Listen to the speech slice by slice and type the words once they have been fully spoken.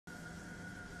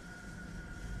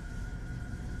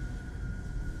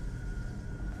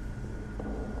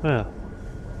Well,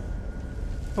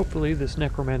 hopefully this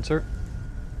Necromancer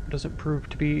doesn't prove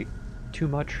to be too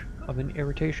much of an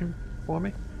irritation for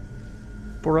me.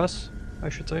 For us, I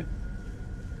should say.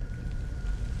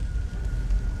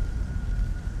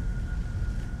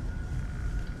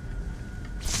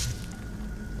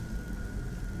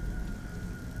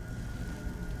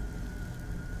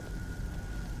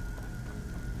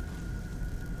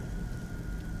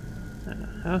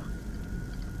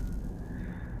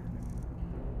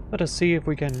 Let us see if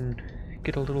we can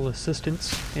get a little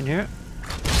assistance in here.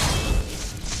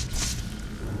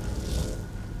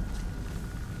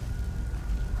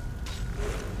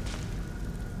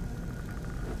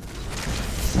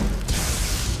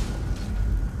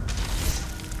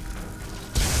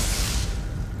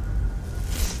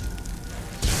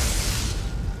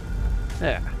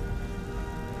 There.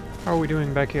 How are we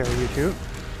doing back here, you two?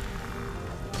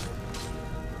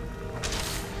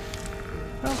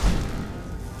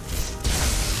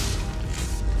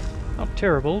 Not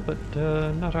terrible, but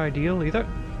not ideal either.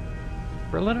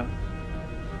 Brelyna,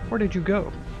 where did you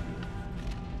go?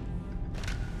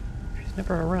 She's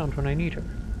never around when I need her.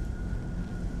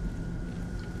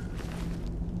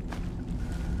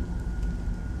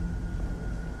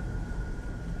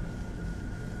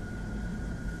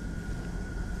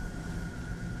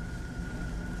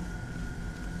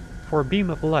 For a beam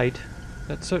of light,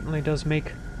 that certainly does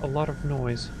make a lot of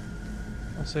noise.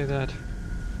 I'll say that.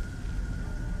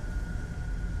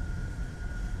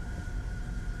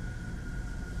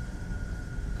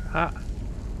 Ah.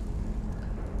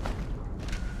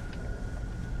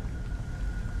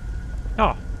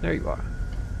 Oh, there you are.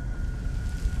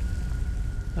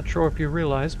 Not sure if you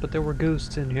realized, but there were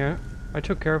ghosts in here. I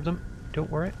took care of them. Don't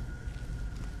worry.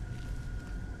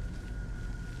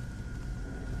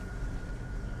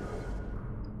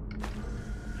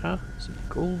 Huh? Some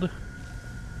gold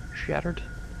shattered.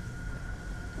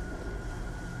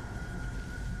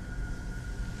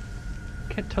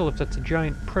 Can't tell if that's a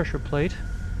giant pressure plate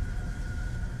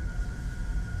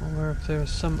or if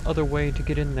there's some other way to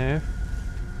get in there.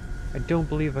 I don't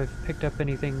believe I've picked up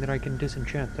anything that I can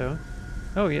disenchant though.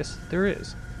 Oh yes, there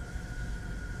is.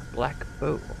 A black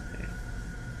bow.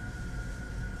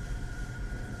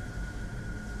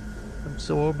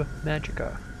 Absorb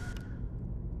Magicka.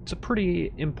 It's a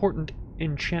pretty important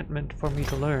enchantment for me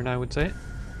to learn, I would say.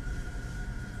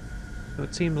 It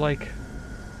would seem like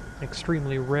an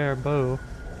extremely rare bow.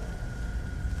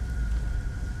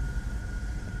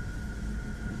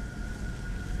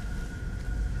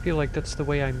 I feel like that's the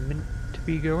way I'm meant to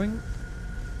be going.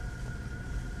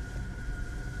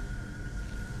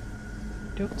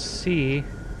 Don't see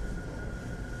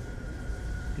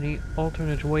any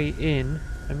alternate way in.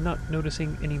 I'm not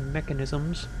noticing any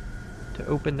mechanisms to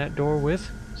open that door with,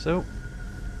 so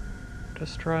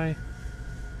just try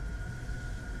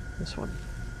this one.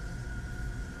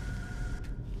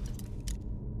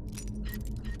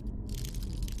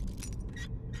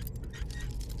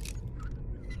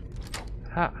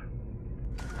 Ha!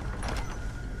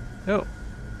 Oh!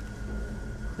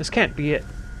 This can't be it,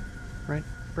 right,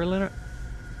 Brelyna?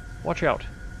 Watch out.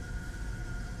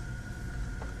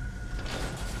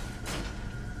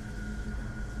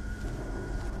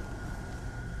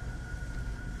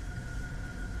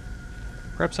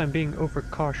 Perhaps I'm being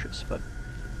overcautious, but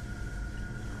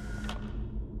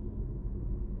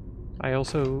I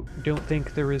also don't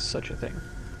think there is such a thing.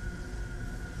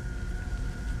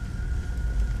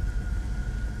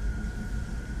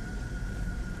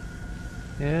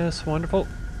 Yes, wonderful.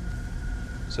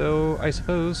 So, I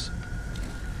suppose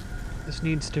this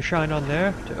needs to shine on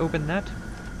there to open that.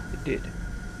 It did.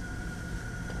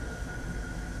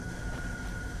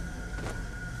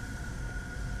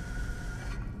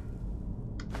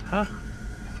 Huh?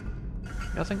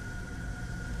 Nothing.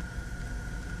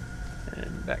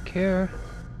 And back here.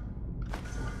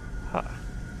 Huh.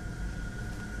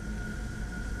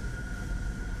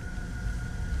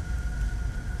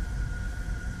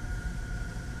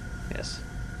 Yes.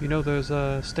 You know there's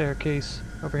a staircase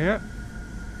over here?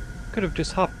 Could have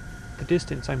just hopped the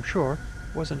distance, I'm sure.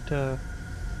 Wasn't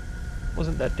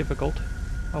that difficult.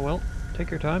 Oh well,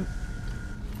 take your time.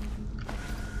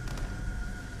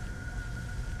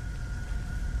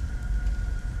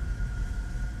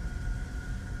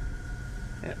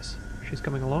 Yes, she's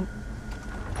coming along.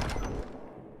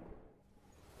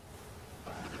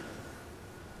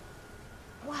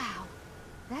 Wow,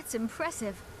 that's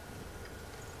impressive.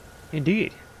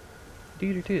 Indeed.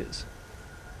 Indeed it is.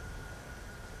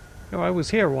 No, I was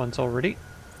here once already.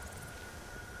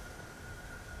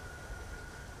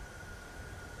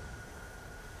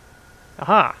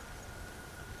 Aha!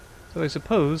 So I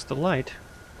suppose the light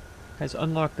has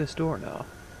unlocked this door now.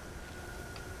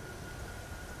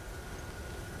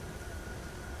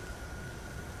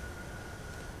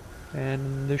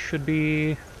 And this should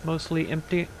be mostly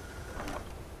empty.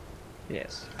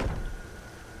 Yes.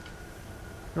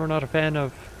 You're not a fan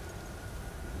of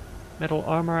metal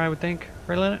armor, I would think,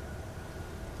 Brelyna?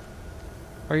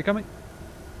 Are you coming?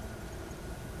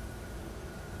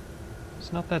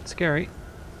 It's not that scary.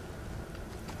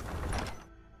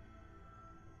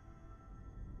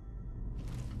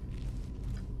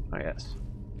 Oh yes.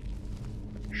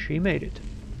 She made it.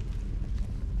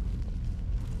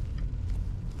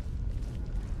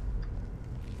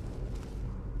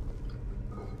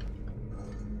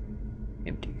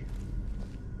 Empty.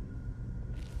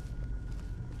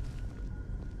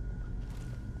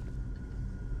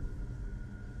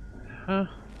 Huh?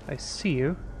 I see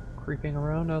you creeping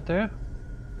around out there.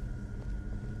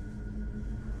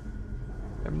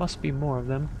 There must be more of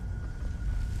them.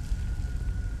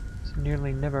 It's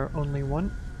nearly never only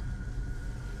one.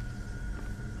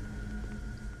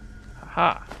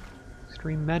 Aha!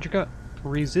 Extreme Magicka.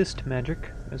 Resist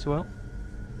magic as well.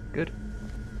 Good.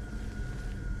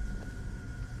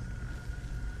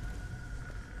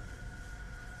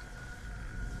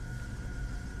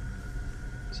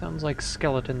 Sounds like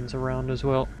skeletons around as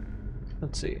well.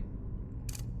 Let's see.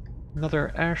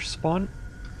 Another ash spawn.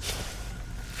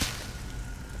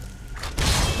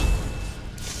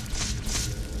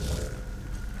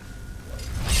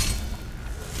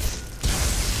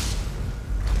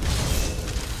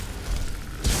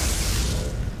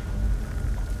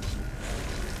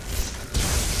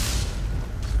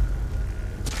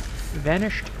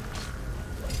 Vanished.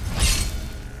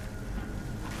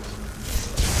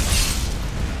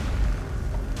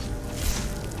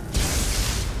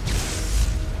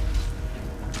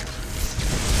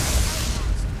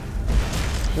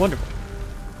 Wonderful.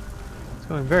 It's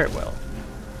going very well.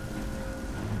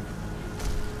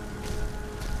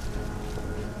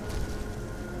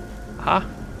 Aha.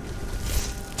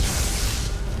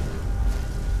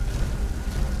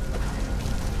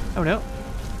 Oh no.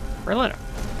 Brelyna.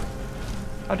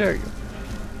 How dare you?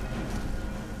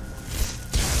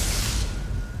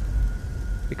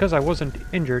 Because I wasn't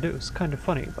injured, it was kind of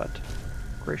funny, but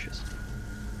gracious.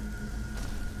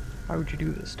 Why would you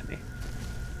do this to me?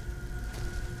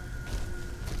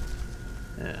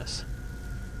 Yes.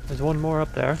 There's one more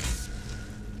up there.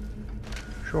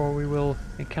 Sure, we will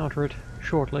encounter it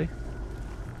shortly.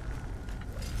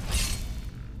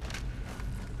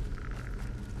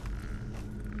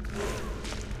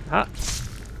 Ah!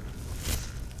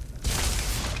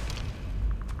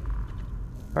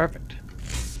 Perfect.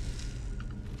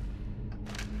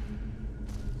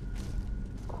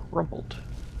 Crumpled.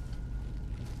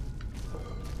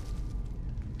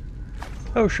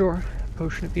 Oh, sure.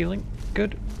 Potion of healing.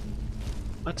 Good.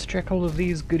 Let's check all of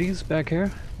these goodies back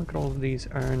here. Look at all of these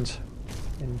urns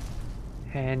and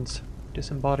hands.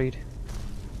 Disembodied.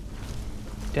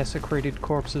 Desecrated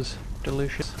corpses.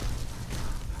 Delicious.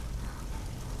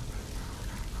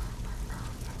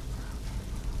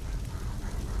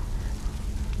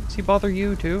 Does he bother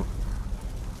you too?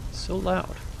 It's so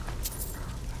loud.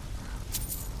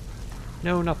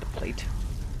 No, not the plate.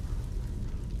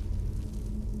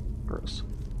 Gross.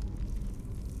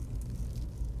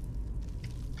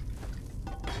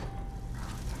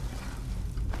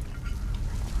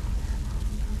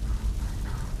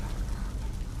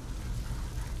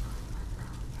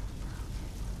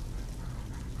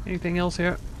 Anything else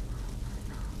here?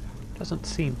 Doesn't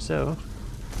seem so.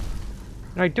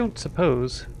 And I don't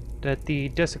suppose that the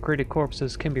desecrated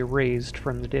corpses can be raised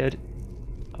from the dead.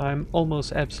 I'm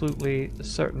almost absolutely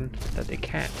certain that they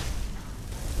can't.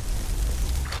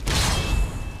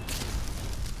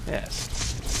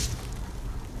 Yes.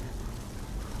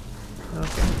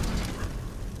 Okay.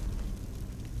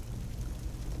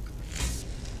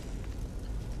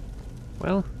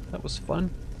 Well, that was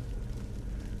fun.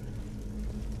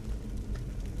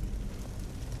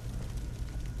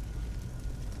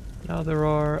 Now there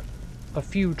are a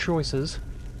few choices.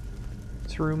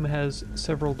 This room has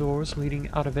several doors leading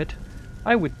out of it.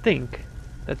 I would think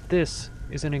that this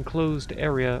is an enclosed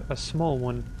area, a small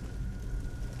one.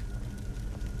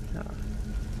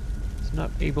 It's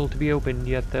not able to be opened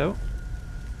yet, though.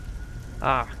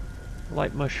 Ah,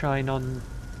 light must shine on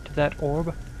to that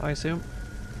orb, I assume.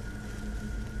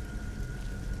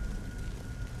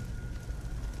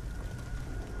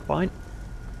 Fine.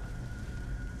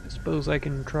 I suppose I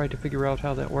can try to figure out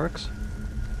how that works.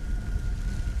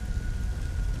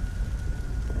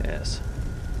 Yes.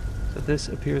 So this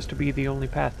appears to be the only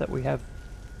path that we have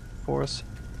for us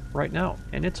right now,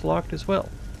 and it's locked as well.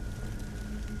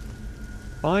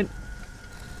 Fine.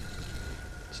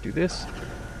 do this.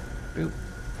 Boom.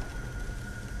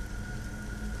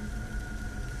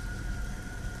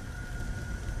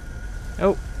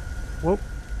 Oh! Whoa!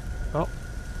 Oh,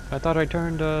 I thought I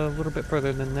turned a little bit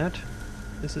further than that.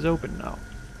 This is open now.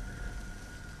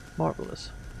 Marvelous.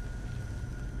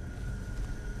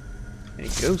 Any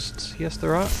ghosts? Yes,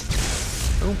 there are.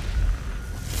 Oh.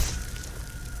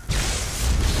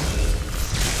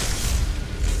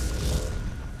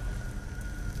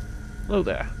 Hello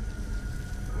there.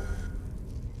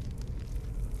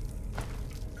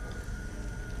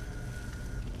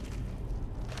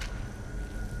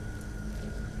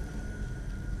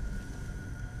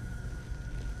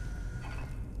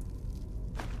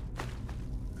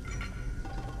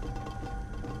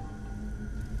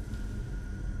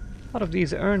 A lot of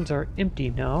these urns are empty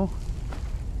now,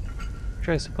 which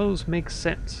I suppose makes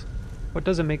sense. What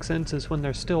doesn't make sense is when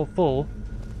they're still full,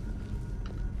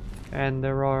 and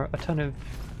there are a ton of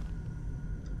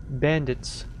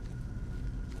bandits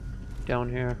down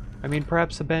here. I mean,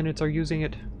 perhaps the bandits are using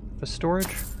it for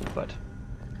storage, but it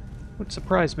would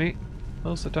surprise me.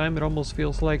 Most of the time it almost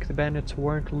feels like the bandits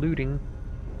weren't looting.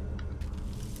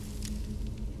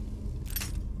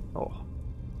 Oh,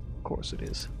 of course it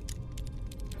is.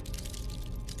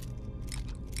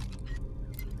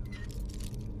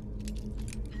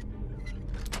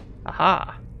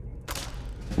 Aha!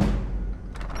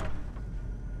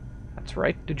 That's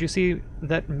right. Did you see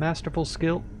that masterful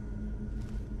skill?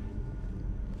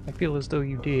 I feel as though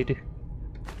you did.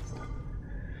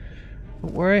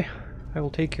 Don't worry, I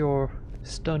will take your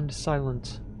stunned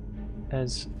silence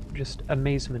as just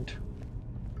amazement.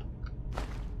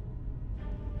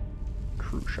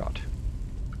 True shot.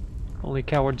 Only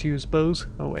cowards use bows?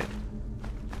 Oh wait.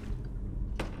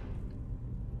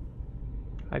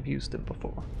 I've used them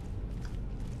before.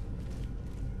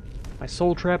 My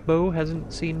soul trap bow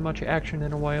hasn't seen much action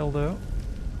in a while, though.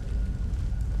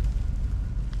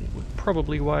 It would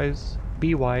probably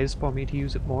be wise for me to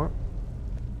use it more.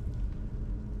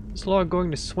 Is log going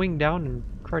to swing down and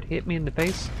try to hit me in the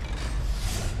face?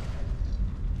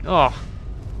 Oh.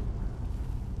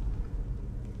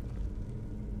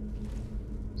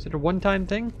 Is it a one-time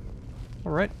thing?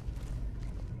 Alright.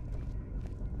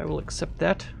 I will accept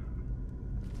that.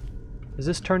 Does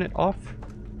this turn it off?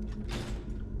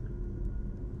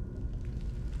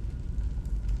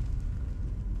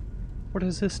 What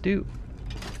does this do?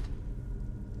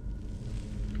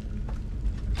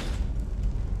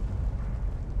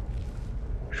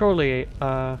 Surely,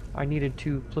 I needed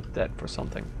to flip that for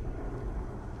something.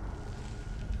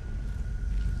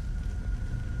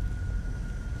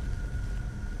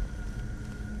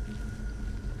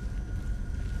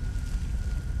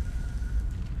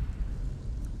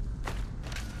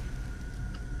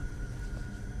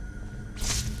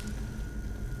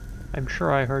 I'm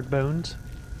sure I heard bones.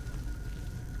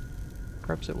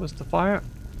 Perhaps it was the fire.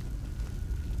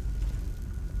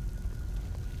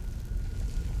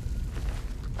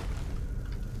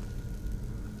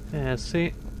 Yeah,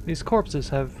 see, these corpses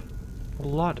have a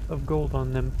lot of gold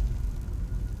on them.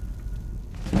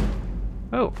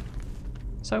 Oh,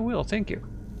 yes I will, thank you.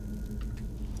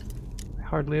 I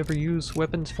hardly ever use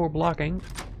weapons for blocking.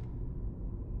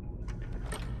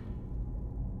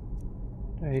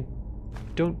 I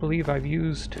don't believe I've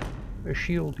used a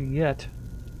shield yet.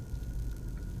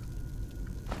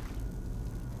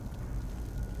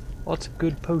 Lots of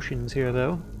good potions here,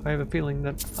 though. I have a feeling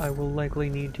that I will likely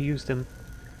need to use them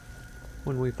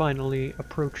when we finally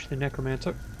approach the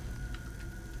Necromancer.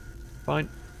 Fine.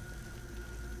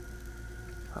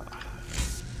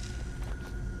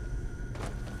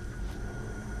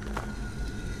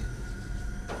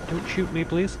 Don't shoot me,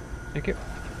 please. Thank you.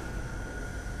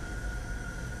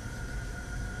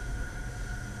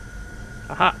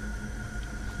 Aha!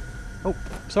 Oh,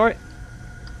 sorry.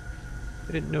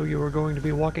 I didn't know you were going to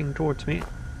be walking towards me.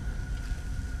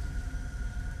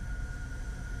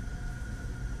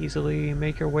 Easily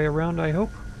make your way around, I hope.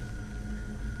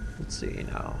 Let's see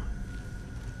now.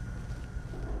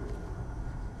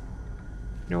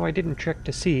 No, I didn't check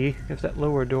to see if that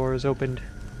lower door is opened.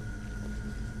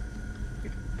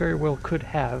 It very well could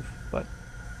have, but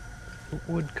it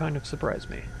would kind of surprise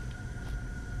me.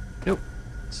 Nope,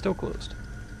 it's still closed.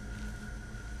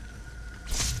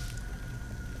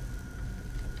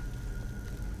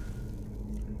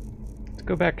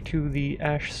 Go back to the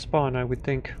ash spawn, I would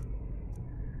think.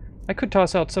 I could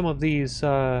toss out some of these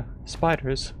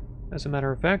spiders, as a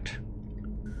matter of fact.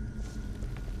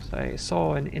 So I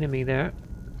saw an enemy there.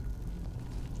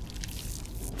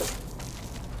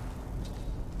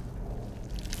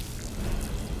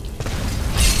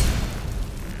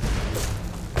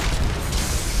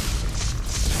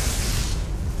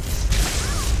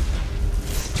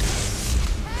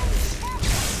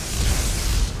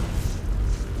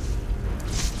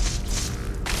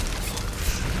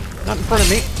 Not in front of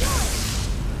me.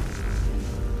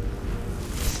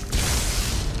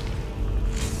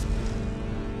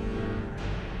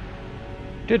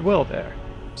 Did well there.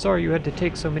 Sorry you had to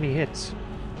take so many hits.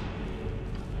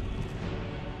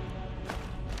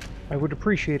 I would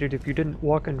appreciate it if you didn't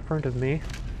walk in front of me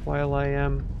while I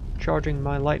am charging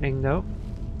my lightning, though.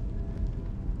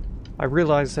 I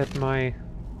realize that my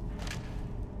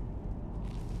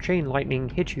chain lightning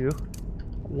hit you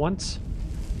once.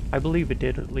 I believe it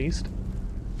did, at least.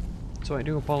 So I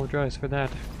do apologize for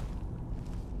that.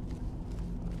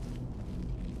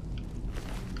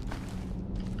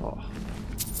 Oh.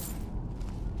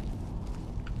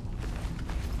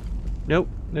 Nope,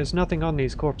 there's nothing on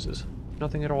these corpses.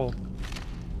 Nothing at all.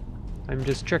 I'm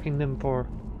just checking them for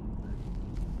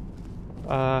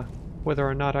whether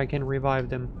or not I can revive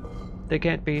them. They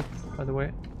can't be, by the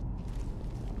way.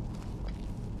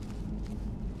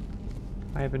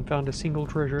 I haven't found a single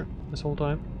treasure this whole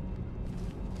time.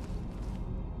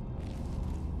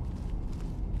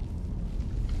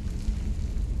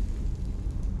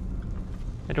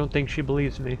 I don't think she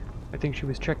believes me. I think she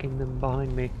was checking them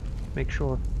behind me. Make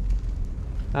sure.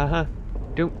 Uh-huh.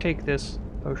 Don't take this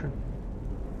potion.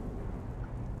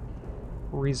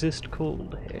 Resist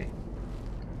cold, hey.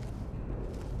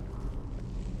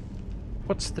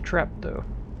 What's the trap, though?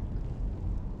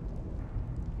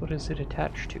 What is it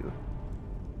attached to?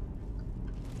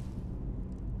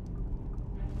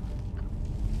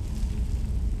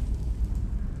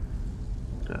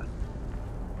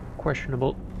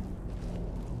 Questionable.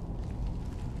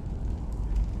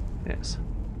 Yes.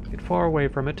 Get far away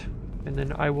from it, and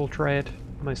then I will try it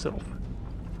myself.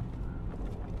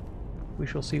 We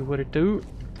shall see what it do.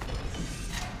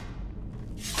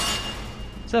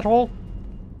 Is that all?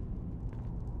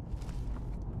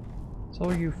 That's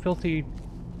all you filthy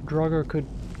Draugr could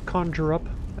conjure up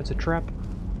as a trap?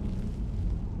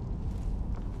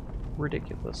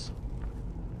 Ridiculous.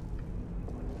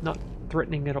 Not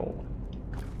threatening at all.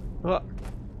 Ah.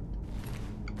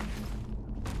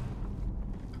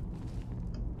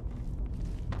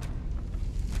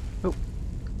 Oh.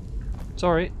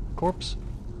 Sorry, corpse.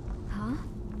 Huh?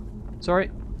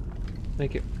 Sorry.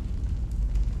 Thank you.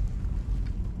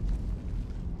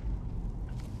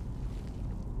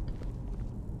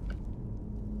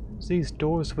 It's these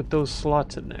doors with those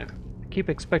slots in there. I keep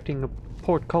expecting a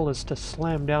portcullis to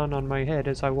slam down on my head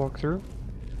as I walk through.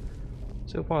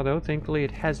 So far, though, thankfully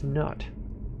it has not.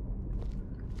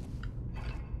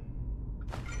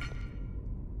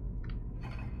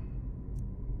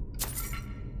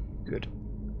 Good.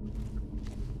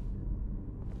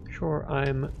 Sure,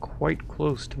 I'm quite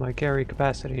close to my carry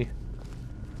capacity.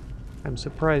 I'm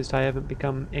surprised I haven't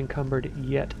become encumbered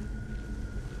yet.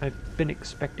 I've been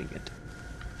expecting it.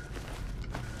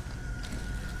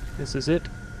 This is it.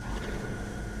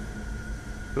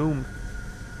 Boom.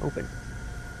 Open.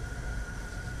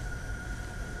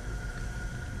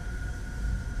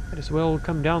 Might as well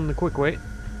come down the quick way.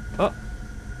 Oh!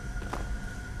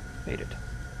 Made it.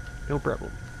 No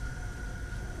problem.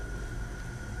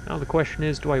 Now the question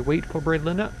is, do I wait for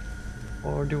Brelyna,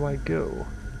 or do I go?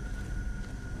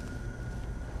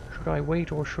 Should I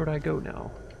wait, or should I go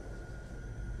now?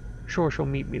 Sure, she'll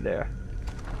meet me there.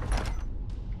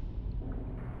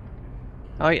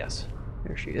 Ah yes,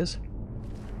 there she is.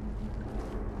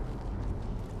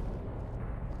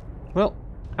 Well,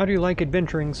 how do you like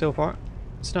adventuring so far?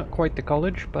 It's not quite the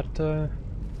college, but,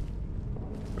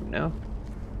 no.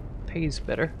 Pays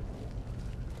better.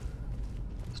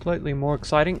 Slightly more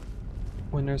exciting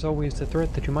when there's always the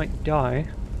threat that you might die.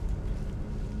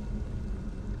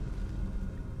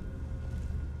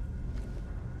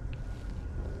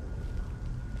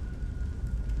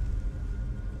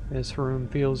 This room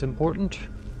feels important.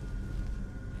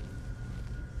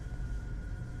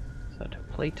 Is that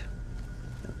a plate?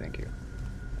 No, thank you.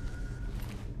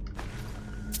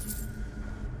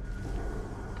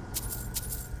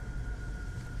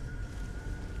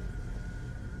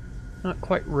 Not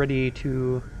quite ready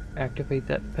to activate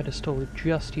that pedestal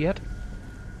just yet.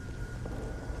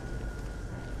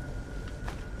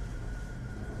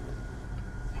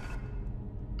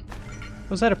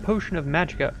 Was that a potion of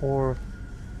magicka or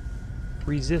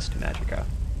resist magicka?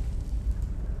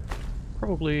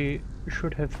 Probably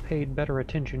should have paid better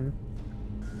attention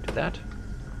to that.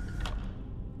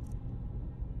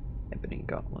 Ebony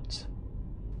gauntlets.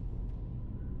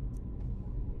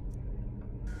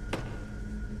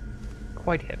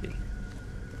 Quite heavy.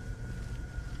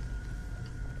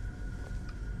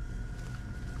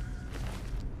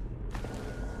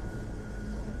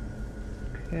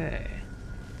 Okay.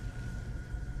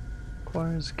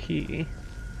 Requires key.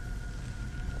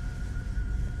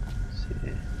 Let's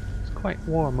see. Quite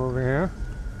warm over here.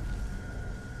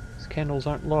 These candles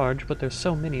aren't large, but there's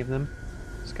so many of them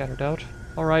scattered out.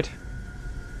 Alright.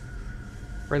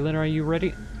 Brelyna, are you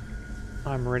ready?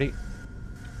 I'm ready.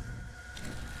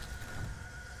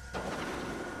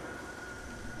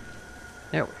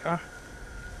 There we are.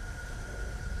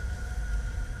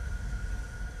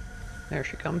 There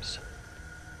she comes.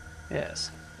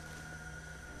 Yes.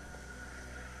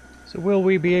 So will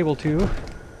we be able to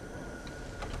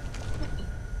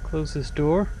close this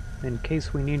door in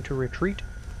case we need to retreat?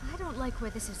 I don't like where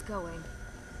this is going.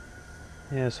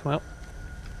 Yes, well,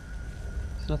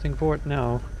 there's nothing for it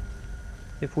now.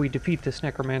 If we defeat this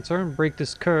Necromancer and break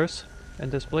this curse in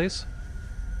this place,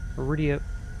 Meridia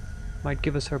might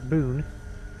give us her boon.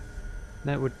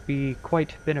 That would be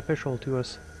quite beneficial to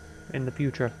us in the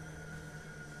future.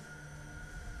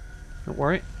 Don't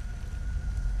worry.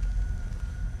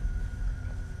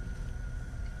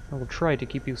 I will try to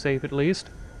keep you safe at least.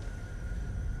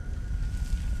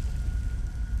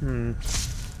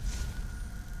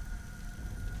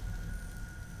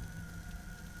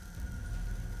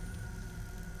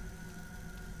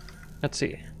 Let's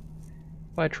see.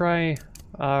 If I try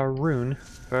rune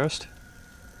first.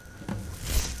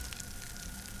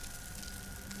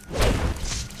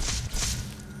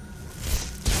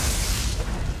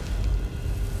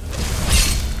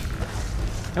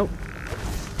 Nope.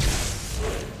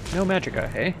 No magicka,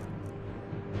 hey?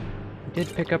 I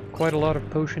did pick up quite a lot of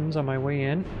potions on my way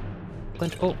in.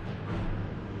 Plentiful.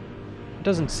 It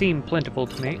doesn't seem plentiful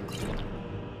to me.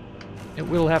 It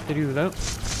will have to do, though.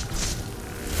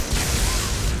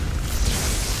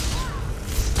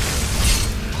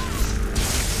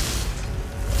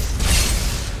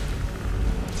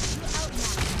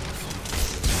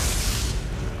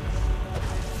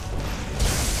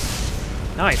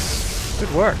 Nice.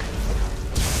 Good work.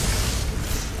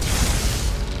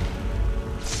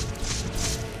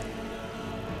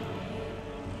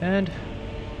 And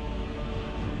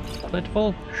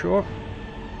plentiful, sure.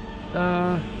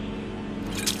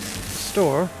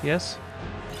 Store, yes.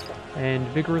 And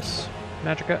vigorous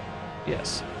magicka,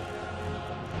 yes.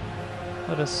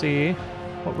 Let us see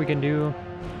what we can do.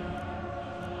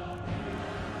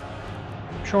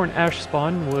 I'm sure an ash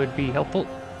spawn would be helpful.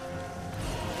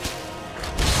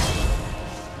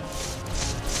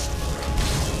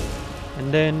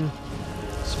 And then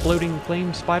exploding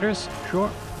flame spiders,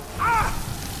 sure.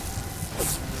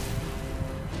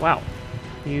 Wow,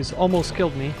 he's almost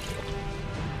killed me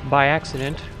by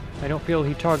accident. I don't feel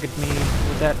he targeted me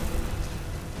with that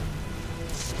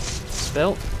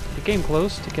spell. He came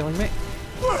close to killing me.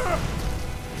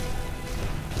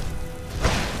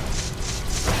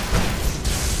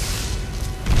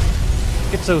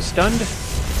 Get so stunned.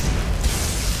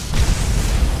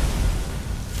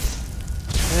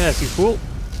 Yes, you fool.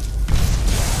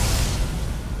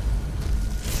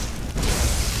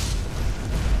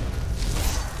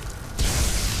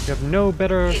 You have no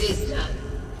better... It is done.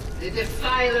 The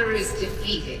defiler is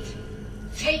defeated.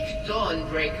 Take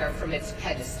Dawnbreaker from its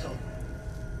pedestal.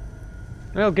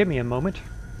 Well, give me a moment.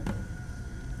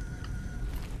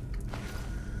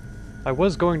 I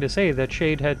was going to say that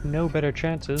Shade had no better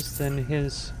chances than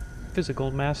his physical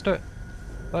master,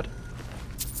 but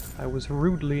I was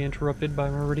rudely interrupted by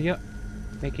Meridia,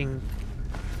 making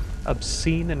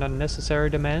obscene and unnecessary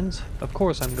demands. Of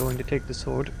course I'm going to take the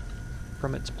sword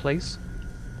from its place.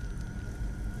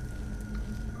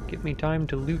 Give me time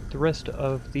to loot the rest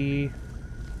of the...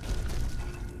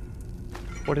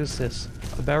 What is this?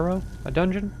 A barrow? A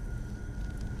dungeon?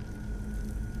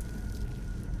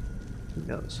 Who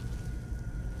knows?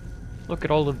 Look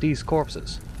at all of these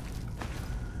corpses.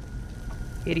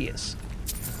 Hideous.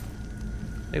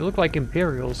 They look like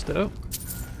Imperials, though.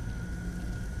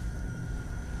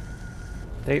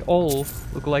 They all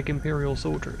look like Imperial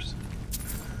soldiers.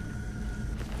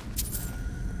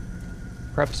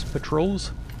 Perhaps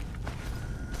patrols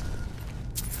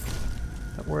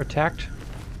that were attacked.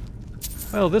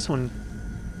 Well, this one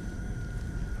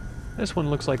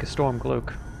looks like a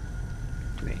Stormcloak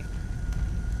to me.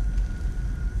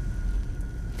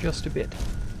 Just a bit.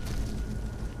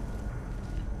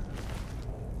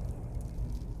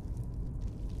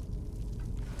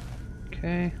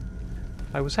 Okay.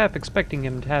 I was half expecting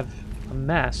him to have a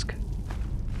mask.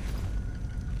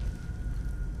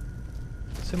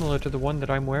 Similar to the one that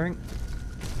I'm wearing.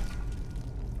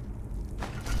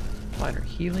 Minor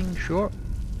healing, sure.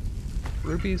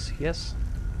 Rubies, yes.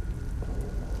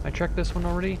 I checked this one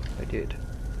already? I did.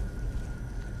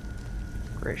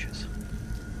 Gracious.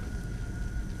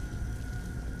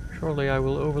 Surely I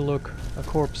will overlook a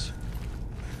corpse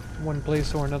in one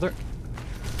place or another.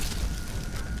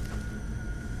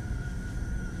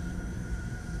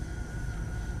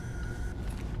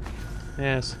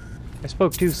 Yes. I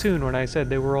spoke too soon when I said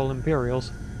they were all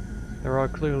Imperials. There are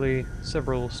clearly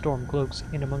several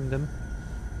Stormcloaks in among them.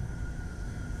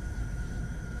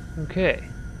 Okay.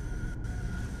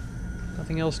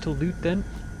 Nothing else to loot then?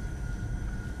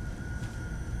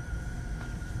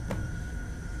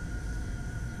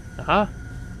 Aha.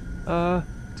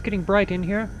 It's getting bright in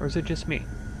here, or is it just me?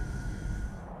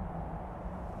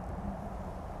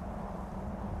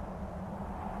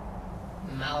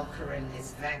 Malkaran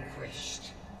is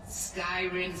vanquished.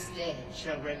 Skyrim's dead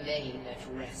shall remain at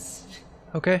rest.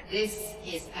 Okay. This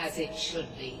is as it should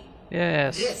be.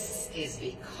 Yes. This is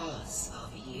because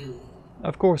of you.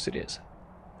 Of course it is.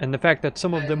 And the fact that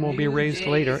some of them will be raised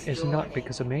later is not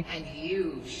because of me. And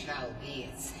you shall be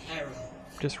its herald.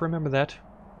 Just remember that.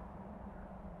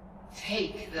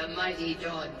 Take the mighty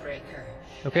Dawnbreaker.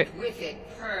 Okay. And with it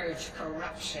purge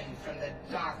corruption from the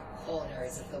dark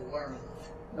corners of the world.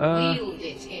 Wield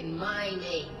it in my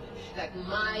name, that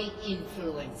my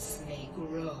influence may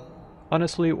grow.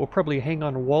 Honestly, it will probably hang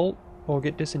on a wall or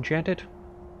get disenchanted.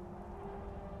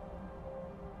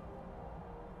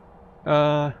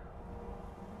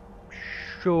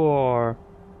 Sure.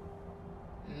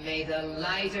 May the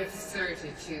light of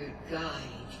certitude guide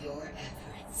your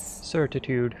efforts.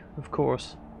 Certitude, of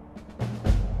course.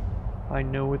 I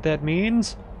know what that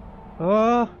means.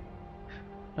 Not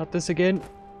this again.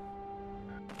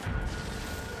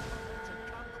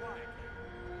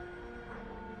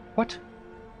 What?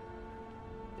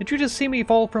 Did you just see me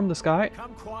fall from the sky?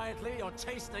 Come quietly or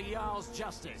taste the Jarl's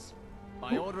justice.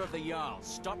 By order of the Jarl,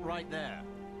 stop right there.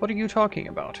 What are you talking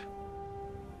about?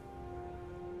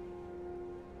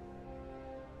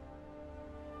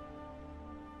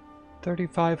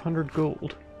 $3,500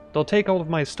 gold. They'll take all of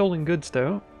my stolen goods,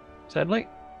 though, sadly.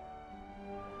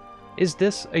 Is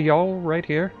this a Jarl right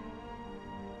here?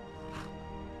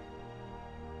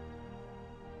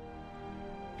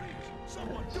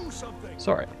 Someone do something.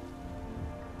 Sorry.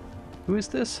 Who is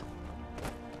this?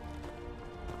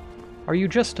 Are you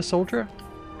just a soldier?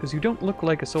 Because you don't look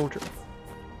like a soldier.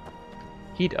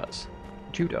 He does,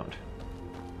 but you don't.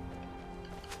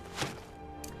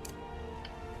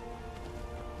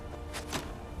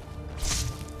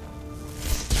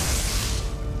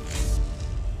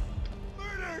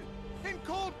 Murdered in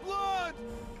cold blood.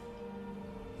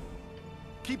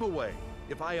 Keep away.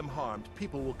 If I am harmed,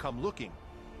 people will come looking.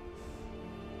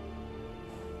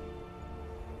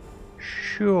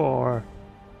 Sure.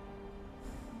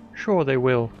 Sure they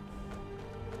will.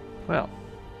 Well.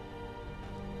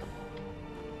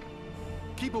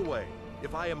 Keep away.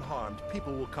 If I am harmed,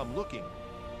 people will come looking.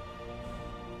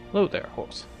 Hello there,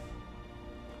 horse.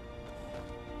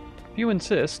 If you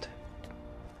insist.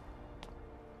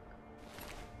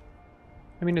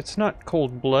 I mean, it's not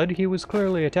cold blood. He was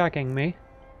clearly attacking me.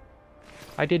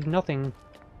 I did nothing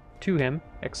to him,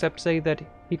 except say that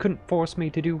he couldn't force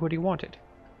me to do what he wanted.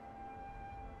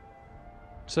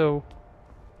 So,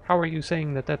 how are you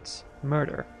saying that that's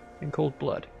murder in cold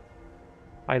blood?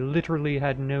 I literally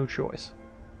had no choice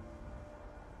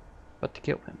but to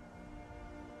kill him.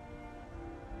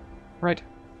 Right.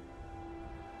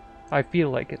 I feel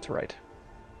like it's right.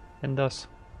 And thus,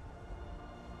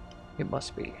 it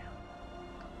must be.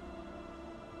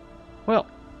 Well,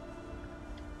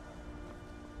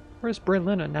 where's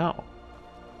Brelyna now?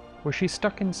 Was she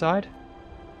stuck inside?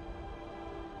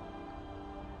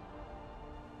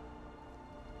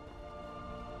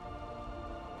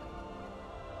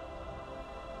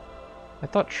 I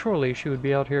thought surely she would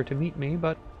be out here to meet me,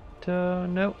 but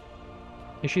no.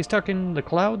 Is she stuck in the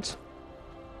clouds?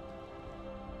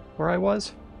 Where I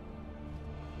was?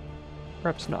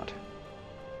 Perhaps not.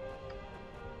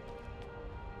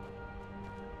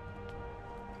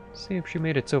 See if she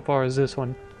made it so far as this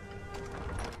one.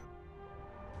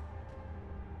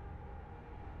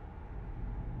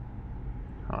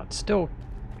 Oh, it's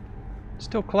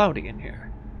still cloudy in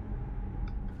here.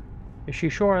 Is she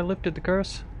sure I lifted the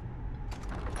curse?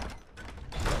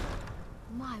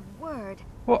 My word.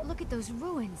 What? Look at those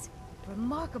ruins.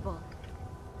 Remarkable.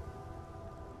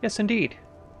 Yes, indeed.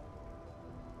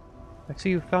 I see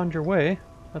you found your way.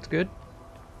 That's good.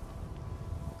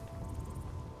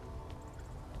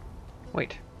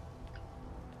 Wait.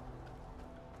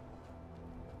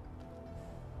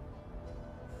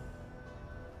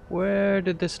 Where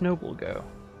did this noble go?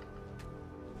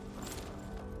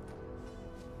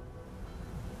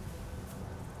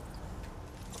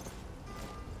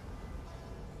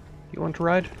 You want to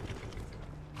ride?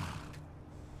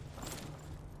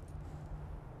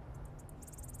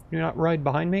 Do not ride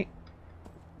behind me?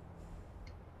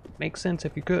 Makes sense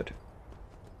if you could.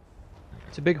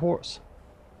 It's a big horse.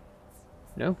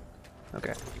 No?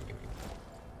 Okay.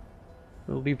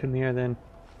 We'll leave him here then.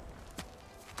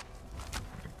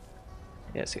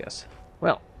 Yes, yes.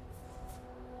 Well,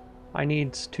 I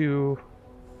need to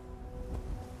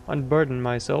unburden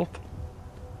myself.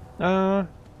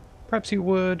 Perhaps you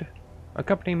would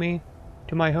accompany me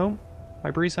to my home?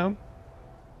 My breeze home?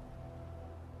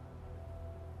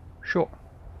 Sure.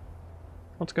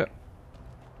 Let's go.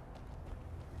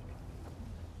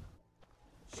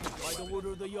 By the order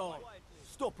of the Jarl.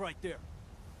 Stop right there.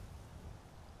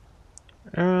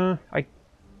 I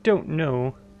don't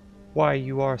know why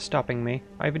you are stopping me.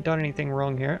 I haven't done anything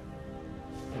wrong here.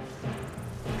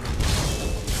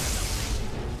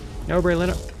 No,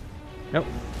 Brelyna. Nope.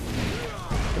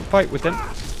 Don't fight with them.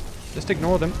 Just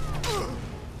ignore them.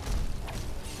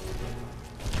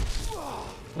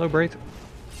 Hello, Braith.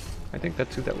 I think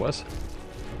that's who that was.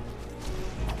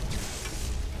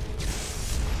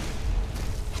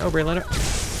 No, Brelyna.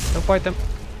 Don't fight them.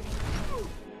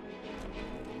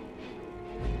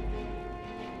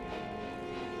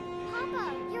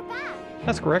 Papa, you're back.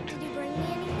 That's correct. Did you bring me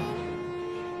anything?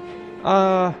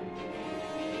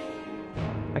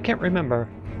 I can't remember.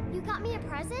 You got me a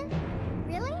present?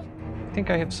 Really? I think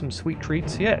I have some sweet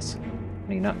treats. Yes.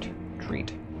 Honey nut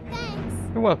treat. Thanks.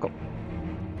 You're welcome.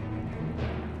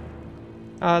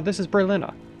 This is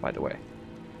Brelyna, by the way.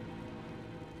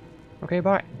 Okay,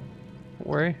 bye. Don't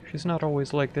worry, she's not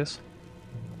always like this.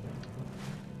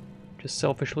 Just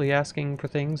selfishly asking for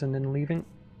things and then leaving.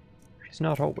 She's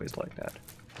not always like that.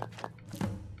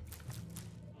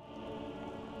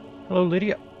 Hello,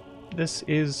 Lydia. This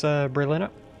is Brelyna.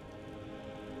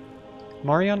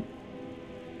 Marion?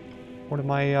 One of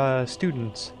my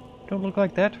students. Don't look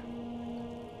like that.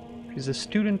 She's a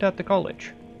student at the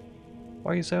college.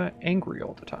 Why are you so angry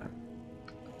all the time?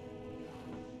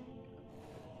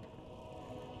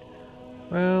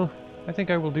 Well, I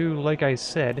think I will do like I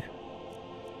said.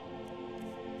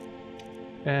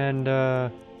 And,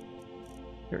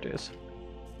 here it is.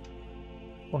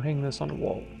 We'll hang this on the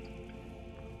wall.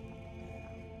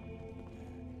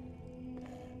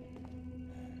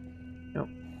 Nope.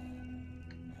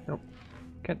 Nope.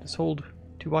 Can't this hold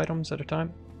 2 items at a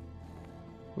time?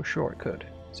 Well, sure it could.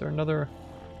 Is there another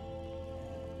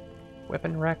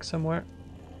weapon rack somewhere?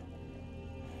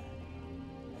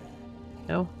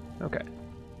 No? Okay.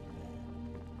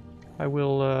 I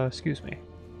will, excuse me.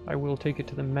 I will take it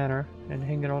to the manor and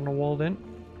hang it on the wall then.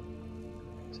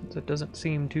 Since it doesn't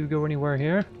seem to go anywhere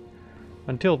here.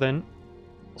 Until then,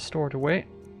 I'll store it away.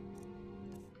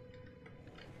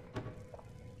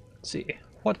 Let's see.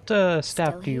 What staff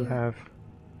Still do you here. have?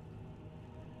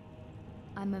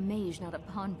 I'm a mage, not a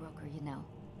pawnbroker, you know.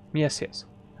 Yes, yes.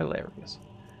 Hilarious.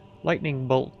 Lightning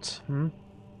bolts, hmm?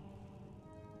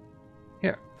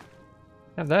 Here.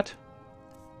 Have that.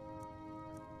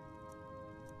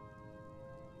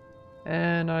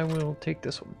 And I will take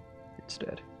this one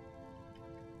instead.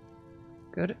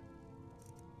 Good.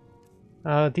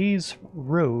 These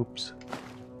robes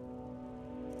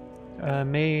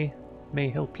may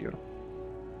help you.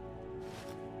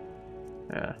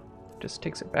 Just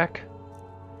takes it back.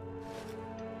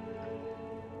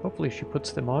 Hopefully she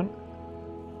puts them on.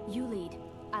 You lead.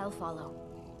 I'll follow.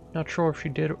 Not sure if she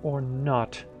did or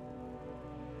not.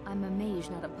 I'm a mage,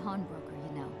 not a pawnbroker,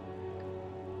 you know.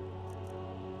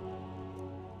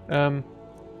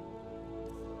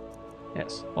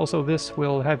 Yes. Also, this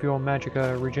will have your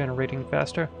magicka regenerating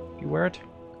faster if you wear it.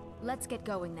 Let's get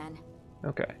going then.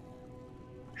 Okay.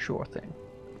 Sure thing.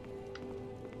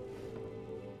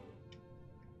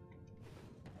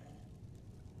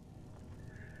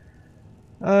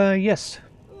 Yes.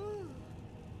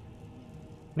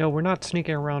 No, we're not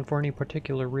sneaking around for any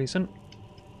particular reason.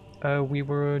 We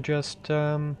were just,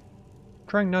 trying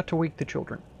not to wake the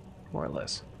children, more or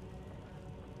less.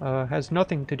 Has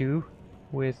nothing to do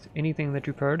with anything that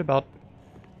you've heard about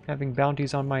having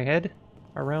bounties on my head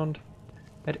around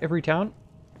at every town.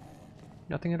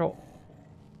 Nothing at all.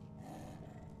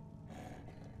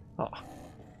 Ah,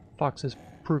 Fox is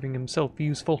proving himself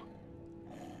useful.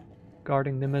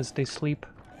 Guarding them as they sleep.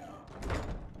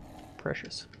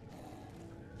 Precious.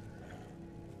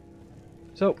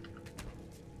 So,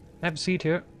 have a seat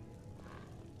here.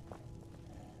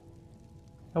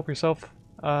 Help yourself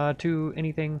to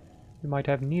anything you might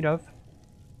have need of.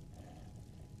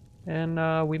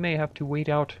 And we may have to wait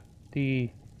out the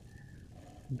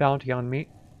bounty on me,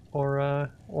 or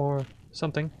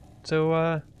something.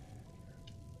 So,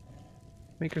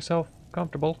 make yourself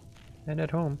comfortable and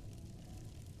at home.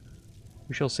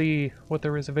 We shall see what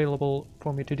there is available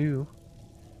for me to do,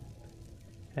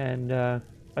 and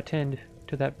attend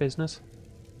to that business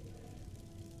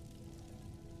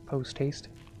post haste.